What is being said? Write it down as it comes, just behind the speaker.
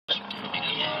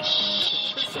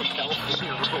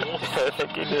I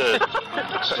think he did.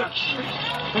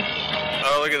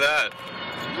 Oh, look at that.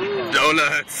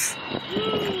 Donuts.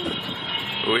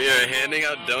 We are handing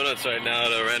out donuts right now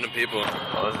to random people.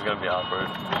 Oh, this is gonna be awkward.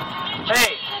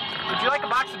 Hey, would you like a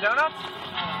box of donuts?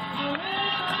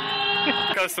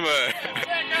 Customer.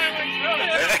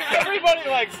 Everybody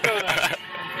likes donuts.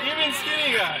 Even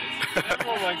skinny guys.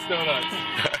 Everyone likes donuts.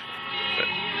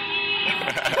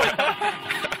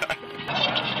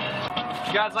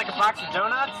 You guys like a box of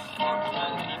donuts?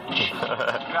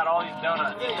 You got all these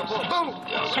donuts.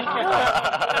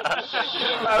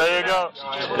 There you go.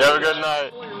 You have a good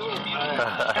night.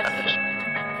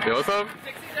 You want some?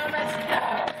 60 donuts?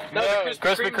 No,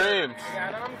 Krispy Kreme.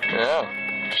 Yeah.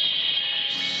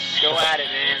 Go at it,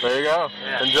 man. There you go.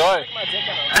 Yeah. Enjoy.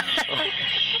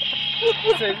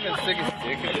 He's gonna stick his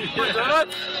dick in it. You want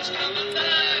donuts?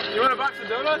 You want a box of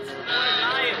donuts?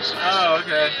 Oh,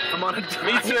 okay. I'm on a diet.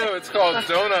 Me too. It's called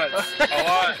donuts. A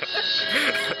lot.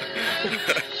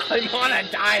 I'm on a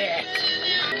diet.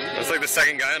 That's like the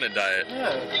second guy on a diet. Yeah.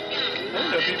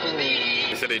 I know people who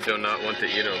He said he do not want to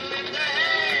eat them.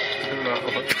 do not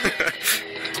want.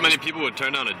 So many people would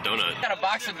turn down a donut. Got a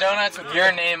box of donuts with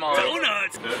your name on it.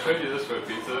 Donuts! Did I trade you this for a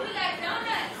pizza? Look at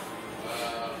donuts.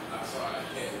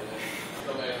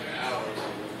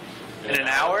 In an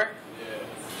hour?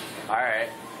 Yeah. Alright.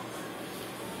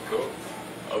 Cool.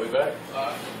 I'll be back.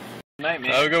 Good night,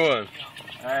 man. Have a good one.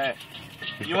 Alright.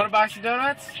 You want a box of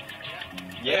donuts?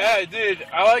 Yeah, dude.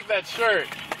 I like that shirt.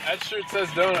 That shirt says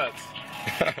donuts.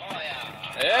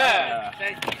 Yeah.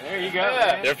 There you go.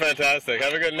 Yeah. You're fantastic.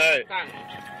 Have a good night.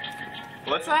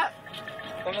 What's that?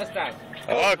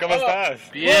 Oh, ¿cómo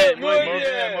estás? Bien, muy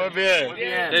bien, muy bien.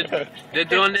 ¿De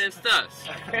dónde estás?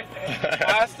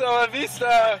 Hasta la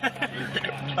vista.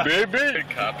 Baby!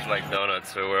 Cops like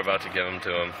donuts, so we're about to give them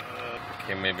to him.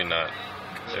 Okay, maybe not.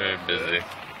 They're busy.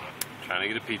 Trying to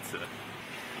get a pizza.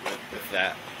 With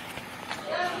that.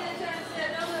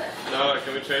 No,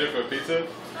 can we trade it for a pizza?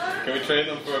 Can we trade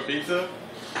them for a pizza?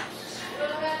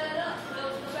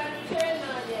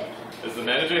 Is the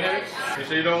manager here? You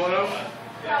sure you don't want them?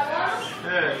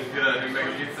 Yeah, he's gonna make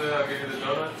a pizza, I'll give you the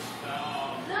donuts.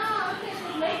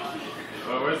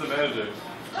 Oh, where's the manager?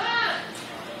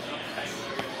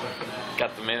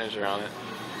 Got the manager on it.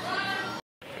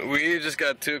 We just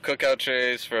got 2 cookout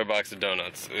trays for a box of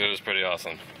donuts. It was pretty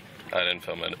awesome. I didn't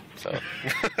film it, so.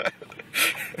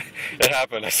 It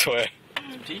happened, I swear.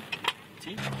 Tea?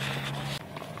 You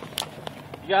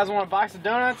guys want a box of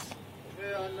donuts?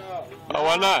 Oh,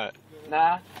 why not?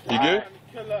 Nah. You good?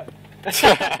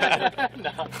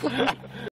 No.